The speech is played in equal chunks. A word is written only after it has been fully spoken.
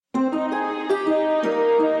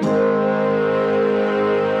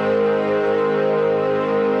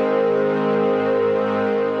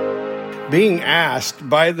Being asked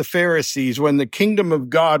by the Pharisees when the kingdom of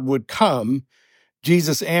God would come,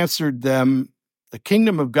 Jesus answered them, "The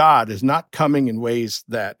kingdom of God is not coming in ways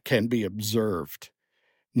that can be observed,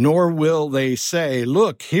 nor will they say,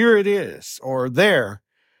 'Look, here it is,' or 'there,'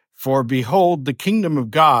 for behold, the kingdom of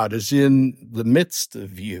God is in the midst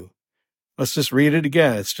of you." Let's just read it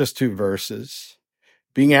again. It's just 2 verses.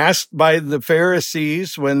 Being asked by the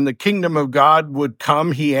Pharisees when the kingdom of God would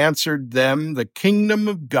come, he answered them, "The kingdom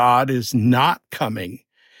of God is not coming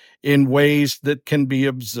in ways that can be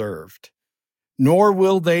observed, nor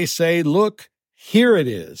will they say, 'Look, here it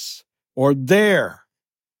is,' or 'there,'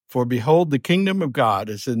 for behold, the kingdom of God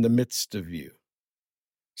is in the midst of you."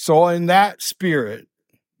 So in that spirit,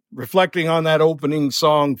 reflecting on that opening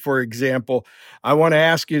song, for example, I want to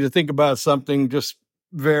ask you to think about something just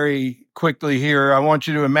very quickly here. I want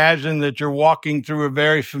you to imagine that you're walking through a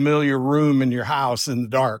very familiar room in your house in the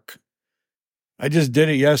dark. I just did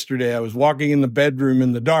it yesterday. I was walking in the bedroom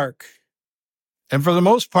in the dark. And for the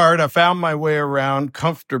most part, I found my way around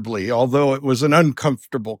comfortably, although it was an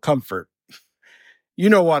uncomfortable comfort. You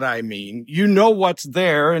know what I mean. You know what's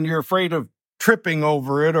there, and you're afraid of tripping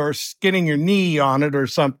over it or skinning your knee on it or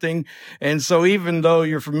something. And so even though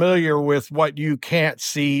you're familiar with what you can't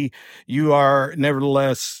see, you are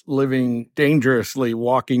nevertheless living dangerously,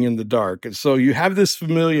 walking in the dark. And so you have this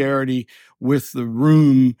familiarity with the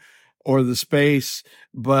room or the space,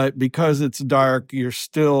 but because it's dark, you're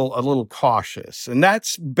still a little cautious. And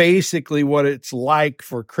that's basically what it's like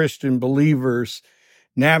for Christian believers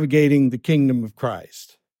navigating the kingdom of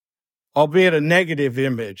Christ, albeit a negative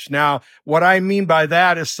image. Now, what I mean by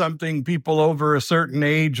that is something people over a certain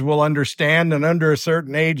age will understand and under a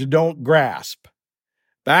certain age don't grasp.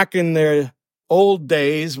 Back in the old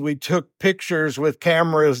days, we took pictures with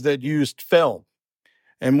cameras that used film.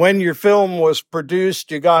 And when your film was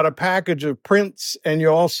produced, you got a package of prints and you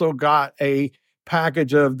also got a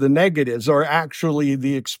package of the negatives, or actually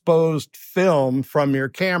the exposed film from your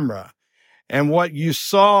camera. And what you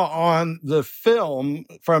saw on the film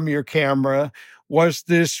from your camera was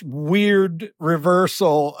this weird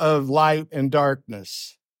reversal of light and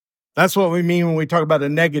darkness. That's what we mean when we talk about a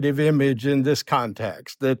negative image in this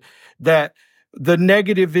context, that the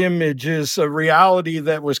negative image is a reality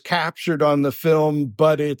that was captured on the film,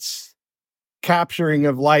 but its capturing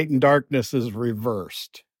of light and darkness is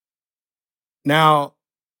reversed. Now,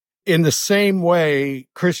 in the same way,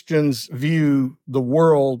 Christians view the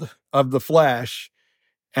world of the flesh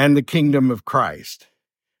and the kingdom of Christ.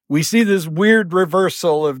 We see this weird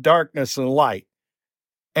reversal of darkness and light,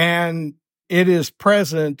 and it is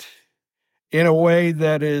present in a way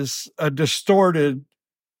that is a distorted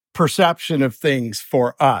perception of things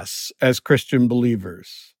for us as Christian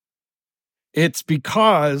believers. It's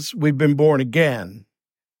because we've been born again.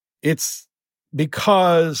 It's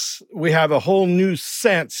because we have a whole new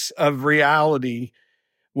sense of reality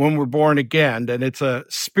when we're born again, and it's a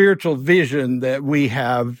spiritual vision that we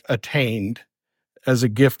have attained as a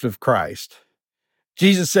gift of Christ.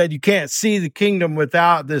 Jesus said you can't see the kingdom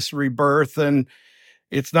without this rebirth, and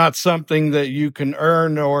it's not something that you can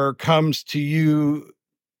earn or comes to you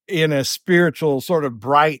in a spiritual sort of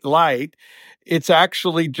bright light. It's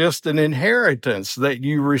actually just an inheritance that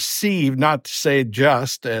you receive, not to say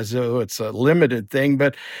just as though it's a limited thing,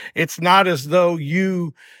 but it's not as though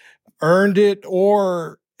you earned it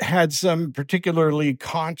or had some particularly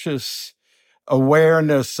conscious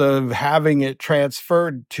awareness of having it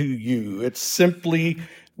transferred to you. It's simply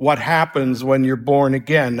what happens when you're born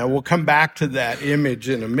again. Now, we'll come back to that image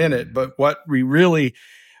in a minute, but what we really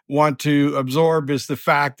want to absorb is the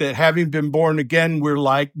fact that having been born again, we're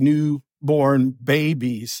like newborn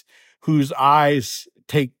babies whose eyes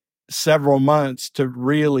take several months to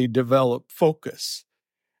really develop focus.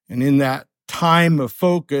 And in that time of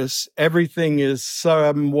focus, everything is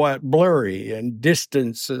somewhat blurry and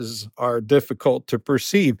distances are difficult to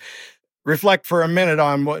perceive. Reflect for a minute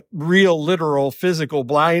on what real, literal, physical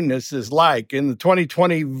blindness is like. In the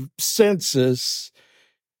 2020 census,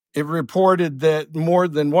 it reported that more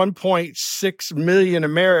than 1.6 million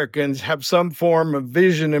Americans have some form of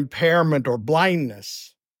vision impairment or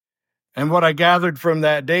blindness. And what I gathered from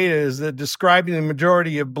that data is that describing the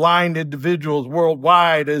majority of blind individuals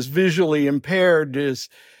worldwide as visually impaired is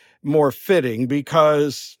more fitting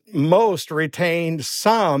because most retained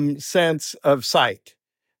some sense of sight.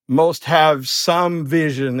 Most have some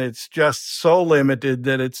vision. It's just so limited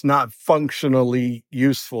that it's not functionally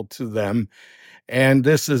useful to them. And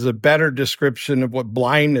this is a better description of what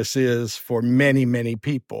blindness is for many, many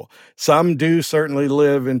people. Some do certainly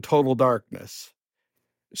live in total darkness.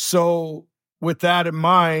 So with that in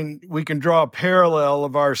mind, we can draw a parallel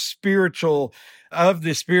of the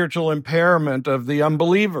spiritual impairment of the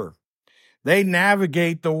unbeliever. They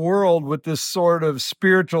navigate the world with this sort of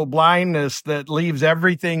spiritual blindness that leaves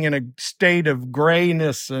everything in a state of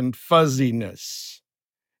grayness and fuzziness.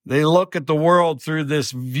 They look at the world through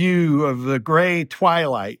this view of the gray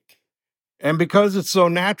twilight. And because it's so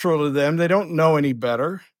natural to them, they don't know any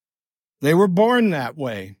better. They were born that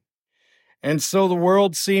way. And so the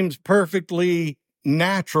world seems perfectly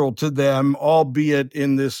natural to them, albeit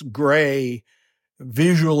in this gray,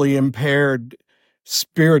 visually impaired,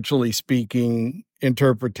 spiritually speaking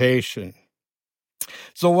interpretation.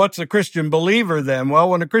 So what's a Christian believer then? Well,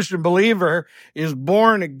 when a Christian believer is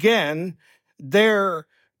born again, they're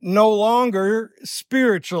no longer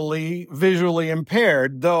spiritually, visually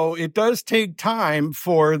impaired, though it does take time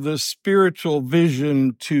for the spiritual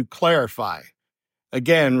vision to clarify.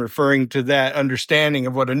 Again, referring to that understanding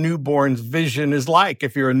of what a newborn's vision is like.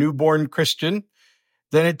 If you're a newborn Christian,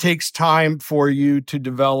 then it takes time for you to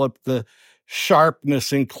develop the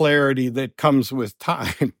sharpness and clarity that comes with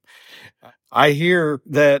time. I hear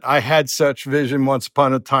that I had such vision once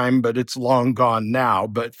upon a time, but it's long gone now.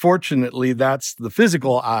 But fortunately, that's the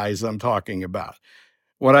physical eyes I'm talking about.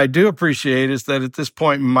 What I do appreciate is that at this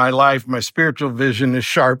point in my life, my spiritual vision is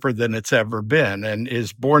sharper than it's ever been. And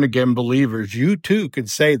as born-again believers, you too can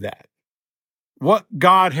say that. What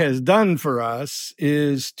God has done for us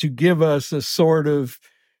is to give us a sort of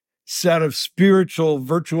set of spiritual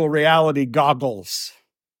virtual reality goggles.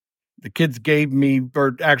 The kids gave me,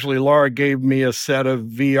 or actually Laura gave me a set of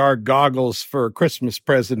VR goggles for a Christmas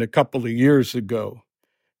present a couple of years ago.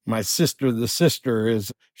 My sister,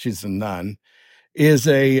 she's a nun, is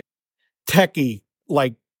a techie,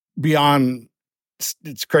 like beyond,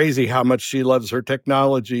 it's crazy how much she loves her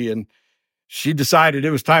technology. And she decided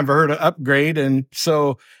it was time for her to upgrade. And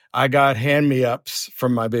so I got hand-me-ups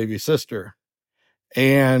from my baby sister.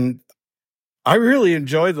 And I really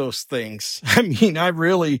enjoy those things. I mean, I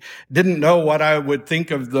really didn't know what I would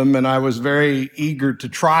think of them, and I was very eager to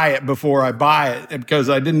try it before I buy it because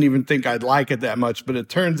I didn't even think I'd like it that much. But it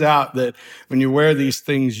turns out that when you wear these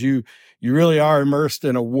things, you really are immersed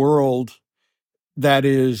in a world that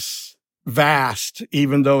is vast,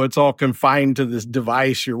 even though it's all confined to this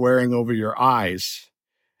device you're wearing over your eyes.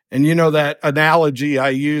 And you know that analogy I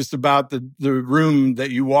used about the room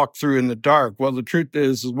that you walk through in the dark. Well, the truth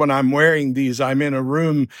is when I'm wearing these, I'm in a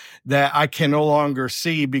room that I can no longer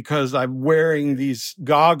see because I'm wearing these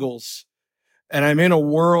goggles. And I'm in a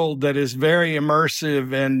world that is very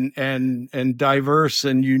immersive and diverse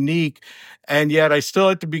and unique. And yet I still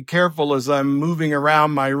have to be careful as I'm moving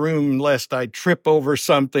around my room lest I trip over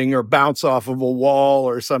something or bounce off of a wall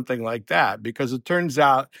or something like that. Because it turns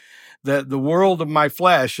out that the world of my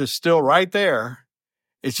flesh is still right there.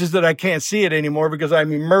 It's just that I can't see it anymore because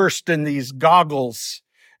I'm immersed in these goggles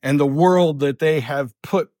and the world that they have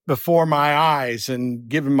put before my eyes and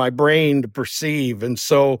given my brain to perceive. And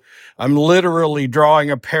so I'm literally drawing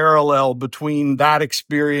a parallel between that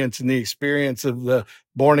experience and the experience of the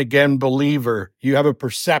born-again believer. You have a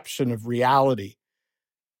perception of reality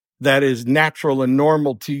that is natural and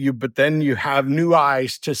normal to you, but then you have new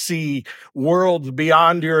eyes to see worlds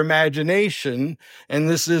beyond your imagination. And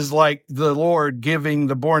this is like the Lord giving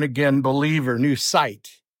the born-again believer new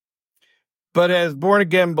sight. But as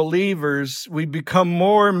born-again believers, we become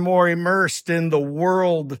more and more immersed in the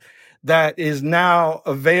world that is now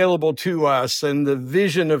available to us and the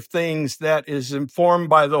vision of things that is informed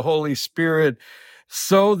by the Holy Spirit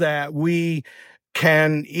so that we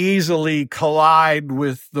can easily collide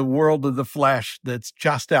with the world of the flesh that's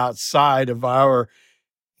just outside of our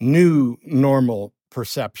new normal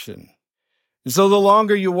perception. So the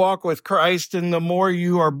longer you walk with Christ and the more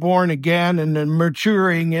you are born again and then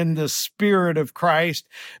maturing in the Spirit of Christ,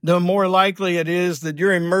 the more likely it is that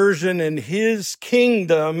your immersion in His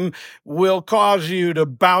kingdom will cause you to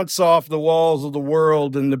bounce off the walls of the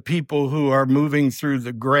world and the people who are moving through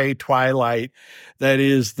the gray twilight that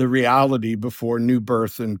is the reality before new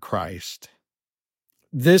birth in Christ.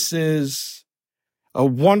 This is a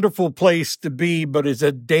wonderful place to be, but it's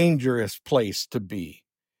a dangerous place to be.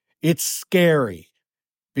 It's scary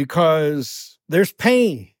because there's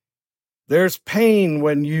pain. There's pain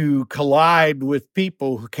when you collide with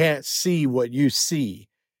people who can't see what you see.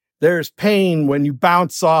 There's pain when you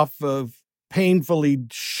bounce off of painfully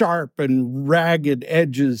sharp and ragged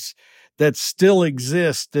edges that still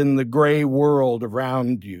exist in the gray world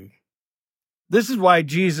around you. This is why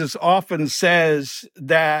Jesus often says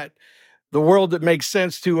that the world that makes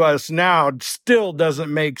sense to us now still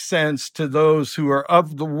doesn't make sense to those who are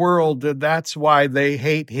of the world, and that's why they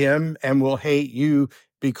hate Him and will hate you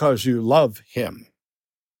because you love him.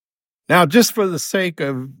 Now, just for the sake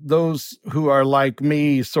of those who are like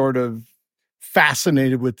me, sort of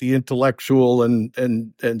fascinated with the intellectual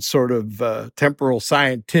and sort of temporal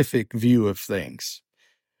scientific view of things,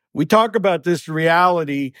 we talk about this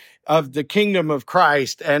reality of the kingdom of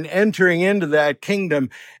Christ and entering into that kingdom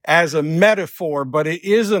as a metaphor, but it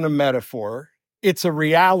isn't a metaphor. It's a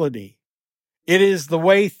reality. It is the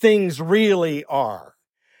way things really are.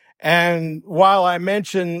 And while I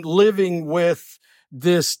mentioned living with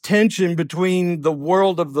this tension between the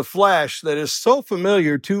world of the flesh that is so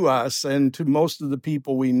familiar to us and to most of the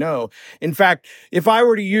people we know. In fact, if I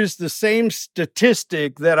were to use the same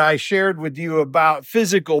statistic that I shared with you about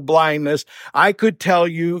physical blindness, I could tell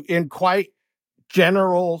you in quite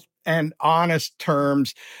general and honest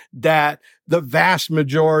terms that the vast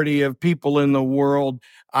majority of people in the world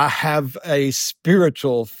have a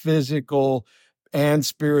spiritual, physical, and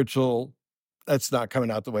spiritual. That's not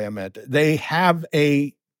coming out the way I meant it. They have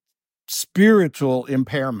a spiritual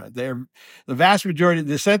impairment. The vast majority,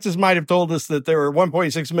 the census might have told us that there are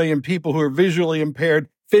 1.6 million people who are visually impaired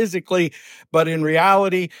physically, but in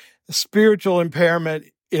reality, spiritual impairment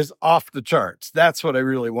is off the charts. That's what I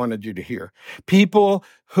really wanted you to hear. People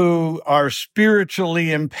who are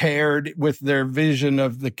spiritually impaired with their vision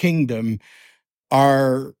of the kingdom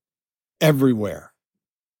are everywhere.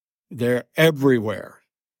 They're everywhere.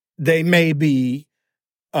 They may be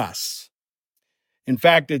us. In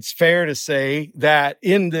fact, it's fair to say that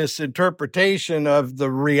in this interpretation of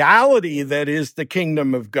the reality that is the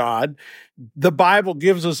kingdom of God, the Bible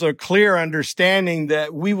gives us a clear understanding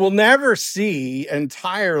that we will never see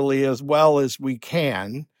entirely as well as we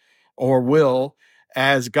can or will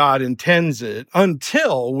as God intends it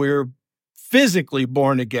until we're physically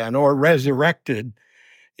born again or resurrected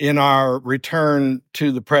in our return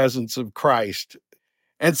to the presence of Christ.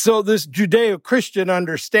 And so this Judeo-Christian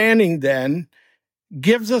understanding then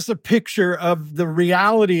gives us a picture of the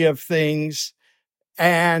reality of things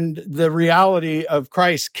and the reality of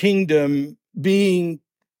Christ's kingdom being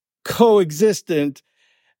coexistent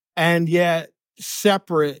and yet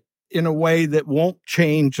separate in a way that won't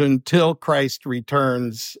change until Christ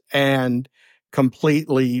returns and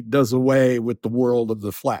completely does away with the world of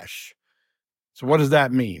the flesh. So what does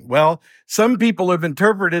that mean? Well, some people have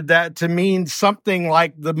interpreted that to mean something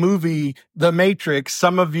like the movie The Matrix.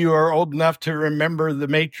 Some of you are old enough to remember the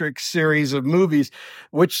Matrix series of movies,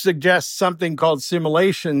 which suggests something called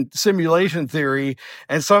simulation theory.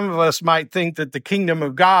 And some of us might think that the kingdom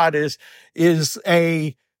of God is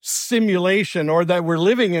a simulation, or that we're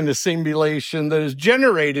living in a simulation that is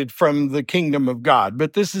generated from the kingdom of God.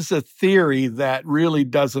 But this is a theory that really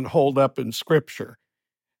doesn't hold up in Scripture.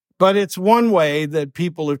 But it's one way that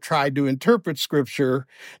people have tried to interpret Scripture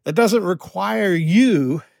that doesn't require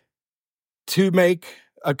you to make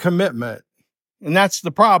a commitment. And that's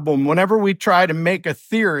the problem. Whenever we try to make a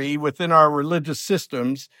theory within our religious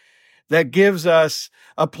systems that gives us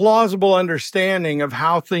a plausible understanding of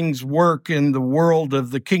how things work in the world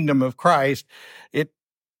of the kingdom of Christ, it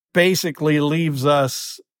basically leaves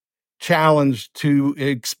us challenged to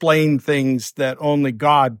explain things that only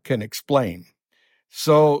God can explain.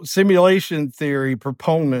 So simulation theory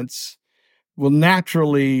proponents will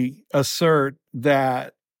naturally assert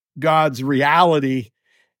that God's reality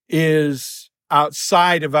is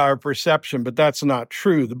outside of our perception, but that's not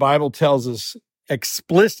true. The Bible tells us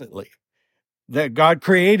explicitly that God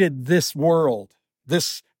created this world,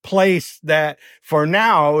 this place that for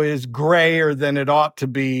now is grayer than it ought to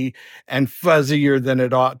be and fuzzier than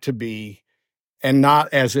it ought to be, and not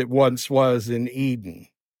as it once was in Eden.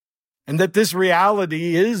 And that this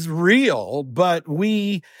reality is real, but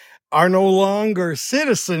we are no longer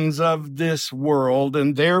citizens of this world,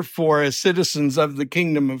 and therefore, as citizens of the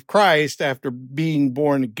kingdom of Christ, after being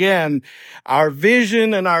born again, our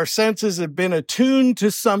vision and our senses have been attuned to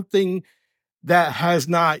something that has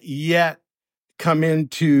not yet come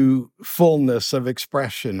into fullness of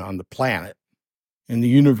expression on the planet, in the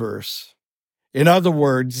universe. In other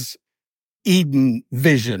words, Eden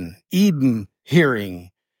vision, Eden hearing,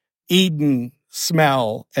 Eden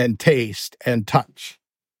smell and taste and touch.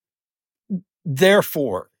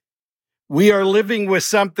 Therefore, we are living with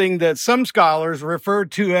something that some scholars refer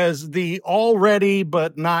to as the already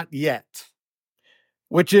but not yet,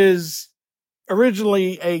 which is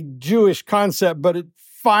originally a Jewish concept, but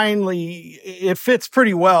it fits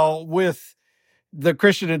pretty well with the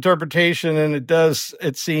Christian interpretation, and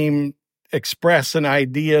it seem express an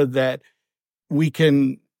idea that we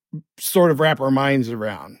can sort of wrap our minds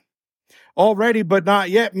around. Already but not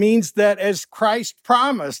yet means that, as Christ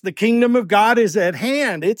promised, the kingdom of God is at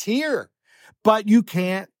hand. It's here, but you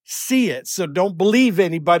can't see it. So don't believe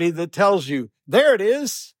anybody that tells you, there it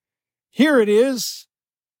is, here it is,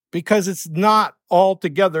 because it's not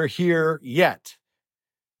altogether here yet.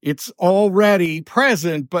 It's already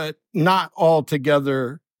present, but not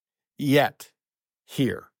altogether yet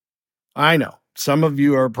here. I know some of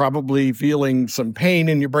you are probably feeling some pain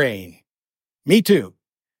in your brain. Me too.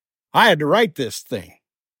 I had to write this thing.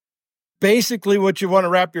 Basically, what you want to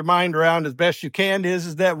wrap your mind around as best you can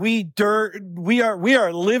is that we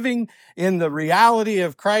are living in the reality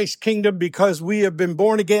of Christ's kingdom because we have been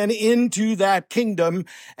born again into that kingdom,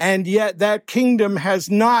 and yet that kingdom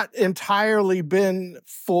has not entirely been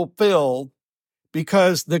fulfilled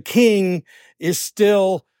because the king is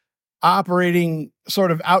still operating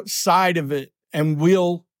sort of outside of it and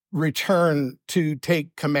will return to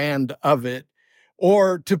take command of it.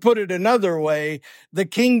 Or to put it another way, the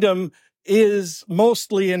kingdom is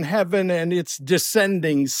mostly in heaven and it's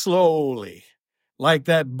descending slowly. Like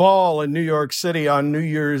that ball in New York City on New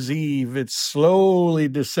Year's Eve, it's slowly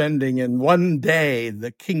descending, and one day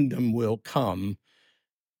the kingdom will come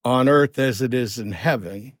on earth as it is in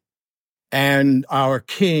heaven, and our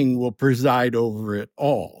king will preside over it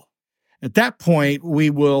all. At that point,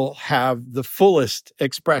 we will have the fullest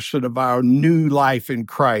expression of our new life in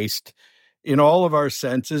Christ in all of our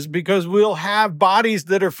senses, because we'll have bodies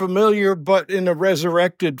that are familiar, but in a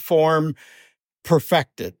resurrected form,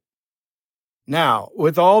 perfected. Now,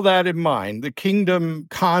 with all that in mind, the kingdom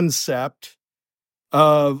concept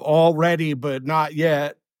of already but not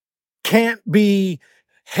yet can't be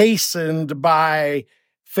hastened by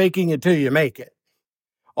faking it till you make it.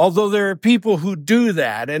 Although there are people who do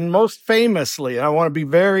that, and most famously, and I want to be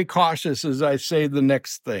very cautious as I say the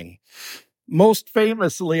next thing, most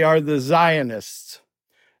famously are the Zionists.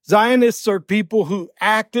 Zionists are people who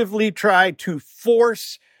actively try to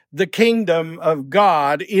force the kingdom of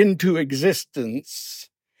God into existence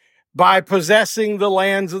by possessing the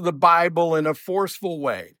lands of the Bible in a forceful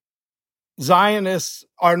way. Zionists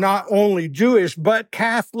are not only Jewish, but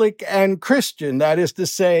Catholic and Christian. That is to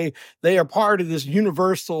say, they are part of this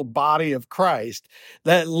universal body of Christ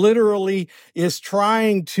that literally is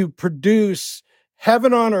trying to produce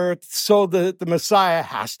heaven on earth so that the Messiah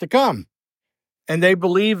has to come. And they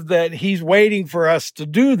believe that he's waiting for us to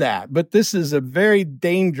do that. But this is a very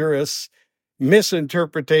dangerous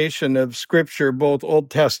misinterpretation of Scripture, both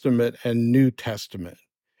Old Testament and New Testament.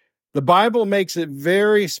 The Bible makes it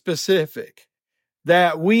very specific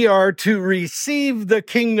that we are to receive the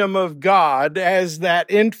kingdom of God as that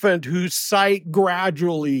infant whose sight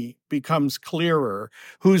gradually becomes clearer,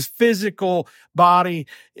 whose physical body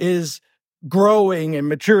is growing and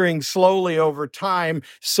maturing slowly over time,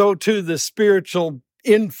 so too the spiritual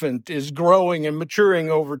infant is growing and maturing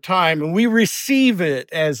over time, and we receive it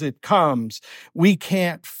as it comes. We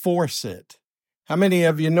can't force it. How many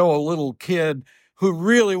of you know a little kid who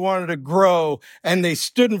really wanted to grow, and they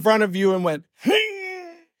stood in front of you and went,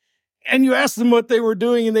 and you asked them what they were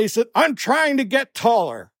doing, and they said, I'm trying to get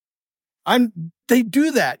taller. They do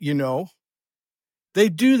that, you know. They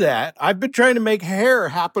do that. I've been trying to make hair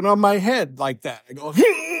happen on my head like that. I go,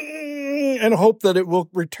 and hope that it will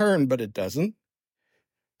return, but it doesn't.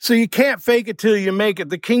 So you can't fake it till you make it.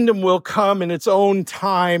 The kingdom will come in its own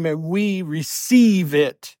time, and we receive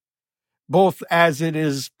it, both as it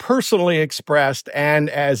is personally expressed and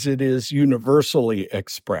as it is universally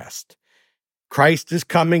expressed. Christ is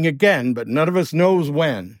coming again, but none of us knows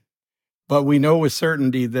when. But we know with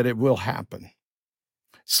certainty that it will happen.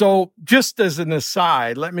 So just as an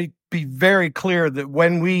aside, let me be very clear that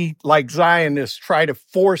when we, like Zionists, try to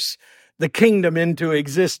force the kingdom into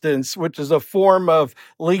existence, which is a form of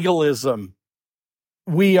legalism,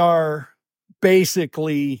 we are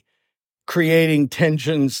basically creating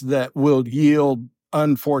tensions that will yield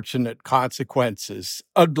unfortunate consequences.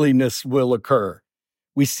 Ugliness will occur.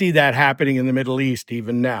 We see that happening in the Middle East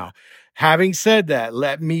even now. Having said that,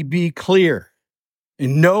 let me be clear.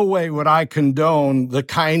 In no way would I condone the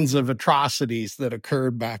kinds of atrocities that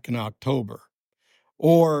occurred back in October,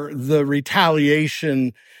 or the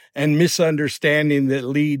retaliation and misunderstanding that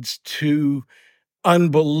leads to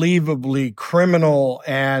unbelievably criminal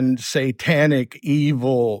and satanic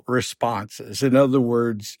evil responses. In other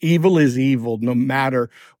words, evil is evil no matter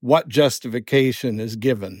what justification is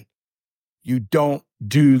given. You don't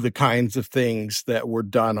do the kinds of things that were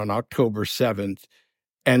done on October 7th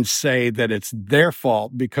and say that it's their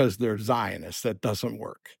fault because they're Zionists. That doesn't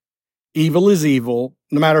work. Evil is evil,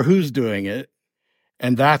 no matter who's doing it,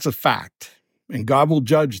 and that's a fact, and God will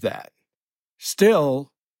judge that.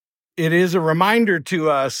 Still, It is a reminder to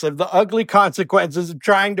us of the ugly consequences of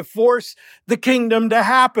trying to force the kingdom to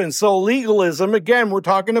happen. So legalism, again, we're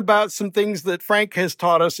talking about some things that Frank has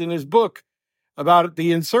taught us in his book about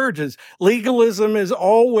the Insurgents. Legalism is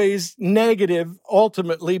always negative,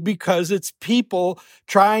 ultimately, because it's people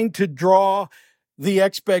trying to draw the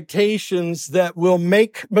expectations that will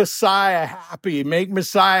make Messiah happy, make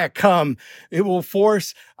Messiah come. It will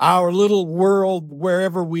force our little world,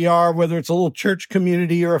 wherever we are, whether it's a little church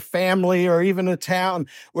community or a family or even a town,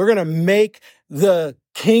 we're going to make the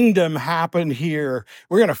kingdom happen here.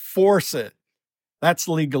 We're going to force it. That's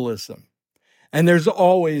legalism. And there's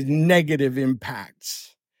always negative impacts.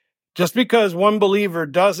 Just because one believer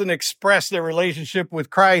doesn't express their relationship with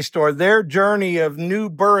Christ or their journey of new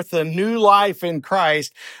birth and new life in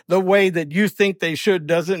Christ the way that you think they should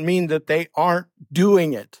doesn't mean that they aren't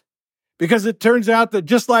doing it. Because it turns out that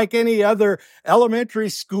just like any other elementary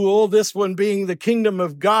school, this one being the Kingdom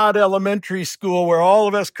of God elementary school, where all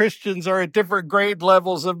of us Christians are at different grade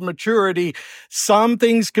levels of maturity, some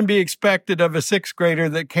things can be expected of a sixth grader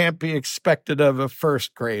that can't be expected of a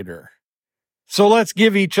first grader. So let's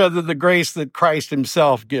give each other the grace that Christ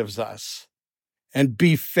himself gives us and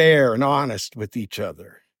be fair and honest with each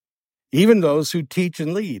other, even those who teach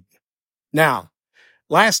and lead. Now,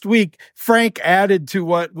 last week, Frank added to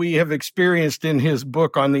what we have experienced in his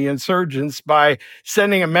book on the Insurgents by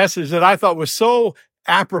sending a message that I thought was so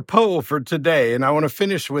apropos for today, and I want to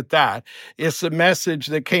finish with that. It's a message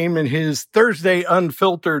that came in his Thursday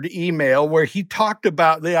Unfiltered email where he talked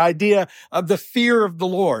about the idea of the fear of the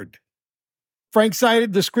Lord. Frank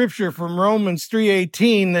cited the scripture from Romans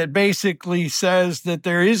 3:18 that basically says that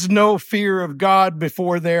there is no fear of God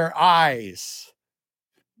before their eyes.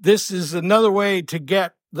 This is another way to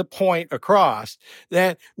get the point across,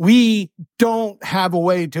 that we don't have a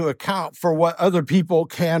way to account for what other people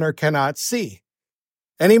can or cannot see,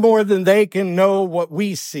 any more than they can know what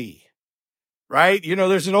we see. Right? You know,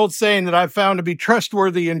 there's an old saying that I've found to be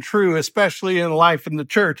trustworthy and true, especially in life in the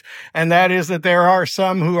church, and that is that there are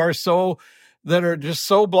some who are that are just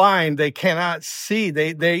so blind they cannot see.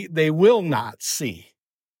 They will not see.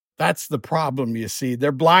 That's the problem, you see.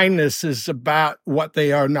 Their blindness is about what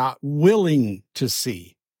they are not willing to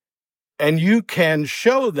see. And you can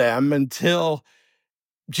show them until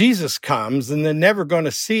Jesus comes, and they're never going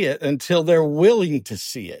to see it until they're willing to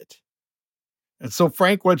see it. And so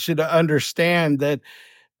Frank wants you to understand that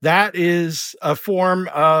that is a form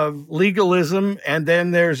of legalism. And then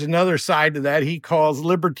there's another side to that he calls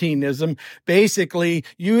libertinism. Basically,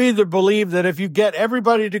 you either believe that if you get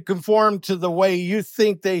everybody to conform to the way you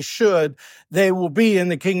think they should, they will be in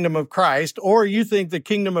the kingdom of Christ, or you think the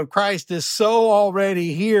kingdom of Christ is so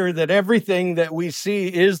already here that everything that we see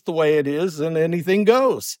is the way it is and anything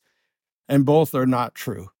goes. And both are not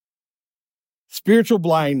true. Spiritual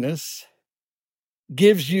blindness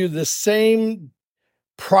gives you the same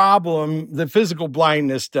problem that physical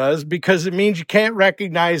blindness does, because it means you can't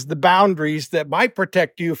recognize the boundaries that might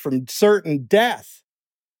protect you from certain death.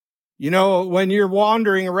 You know, when you're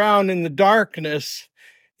wandering around in the darkness,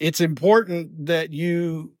 it's important that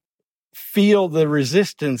you feel the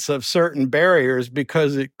resistance of certain barriers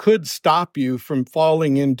because it could stop you from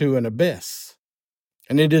falling into an abyss.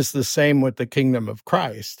 And it is the same with the kingdom of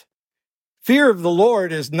Christ. Fear of the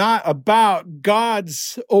Lord is not about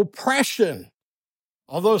God's oppression.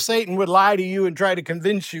 Although Satan would lie to you and try to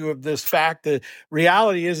convince you of this fact, the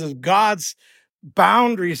reality is God's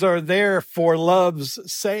boundaries are there for love's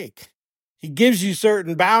sake. He gives you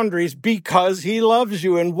certain boundaries because he loves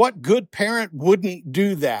you. And what good parent wouldn't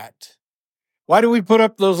do that? Why do we put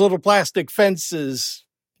up those little plastic fences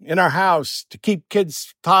in our house to keep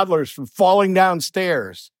toddlers from falling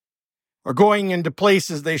downstairs or going into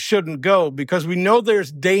places they shouldn't go? Because we know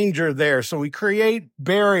there's danger there. So we create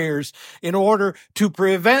barriers in order to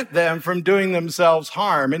prevent them from doing themselves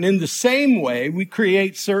harm. And in the same way, we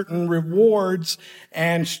create certain rewards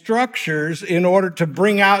and structures in order to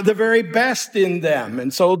bring out the very best in them.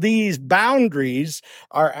 And so these boundaries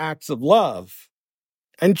are acts of love.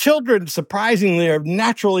 And children, surprisingly, are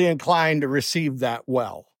naturally inclined to receive that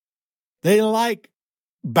well. They like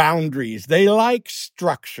boundaries. They like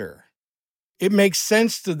structure. It makes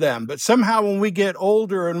sense to them. But somehow when we get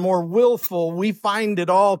older and more willful, we find it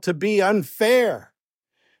all to be unfair.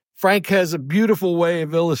 Frank has a beautiful way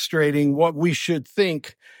of illustrating what we should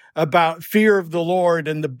think about fear of the Lord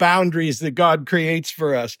and the boundaries that God creates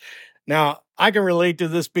for us. Now, I can relate to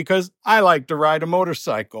this because I like to ride a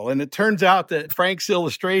motorcycle. And it turns out that Frank's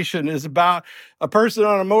illustration is about a person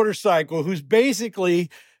on a motorcycle who's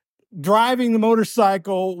basically driving the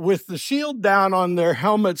motorcycle with the shield down on their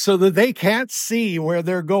helmet so that they can't see where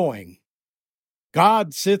they're going.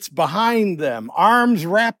 God sits behind them, arms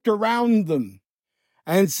wrapped around them,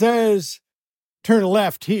 and says, turn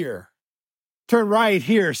left here, turn right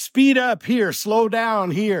here, speed up here, slow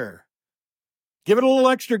down here. Give it a little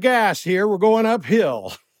extra gas here, we're going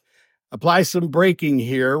uphill. Apply some braking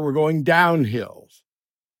here, we're going downhill.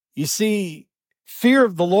 You see, fear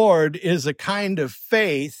of the Lord is a kind of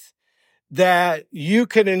faith that you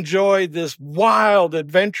can enjoy this wild,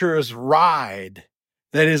 adventurous ride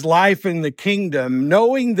that is life in the kingdom,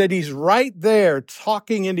 knowing that he's right there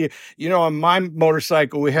talking into you. You know, on my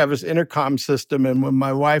motorcycle, we have this intercom system, and when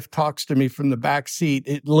my wife talks to me from the back seat,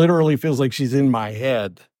 it literally feels like she's in my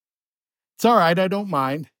head. It's all right, I don't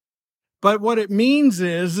mind. But what it means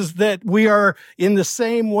is that we are, in the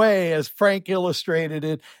same way as Frank illustrated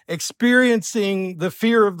it, experiencing the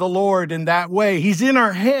fear of the Lord in that way. He's in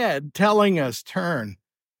our head telling us, turn,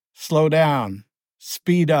 slow down,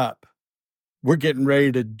 speed up. We're getting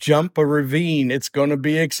ready to jump a ravine. It's going to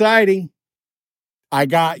be exciting. I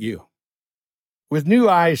got you. With new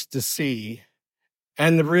eyes to see,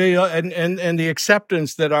 and the real and the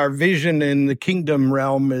acceptance that our vision in the kingdom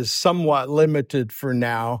realm is somewhat limited for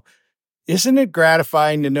now. Isn't it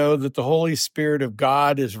gratifying to know that the Holy Spirit of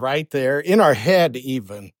God is right there, in our head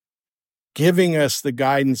even, giving us the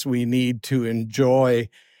guidance we need to enjoy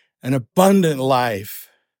an abundant life,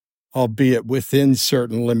 albeit within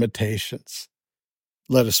certain limitations?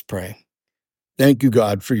 Let us pray. Thank you,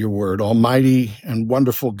 God, for your word. Almighty and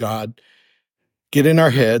wonderful God, get in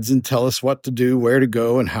our heads and tell us what to do, where to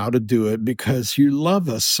go, and how to do it, because you love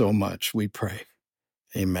us so much, we pray.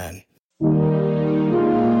 Amen.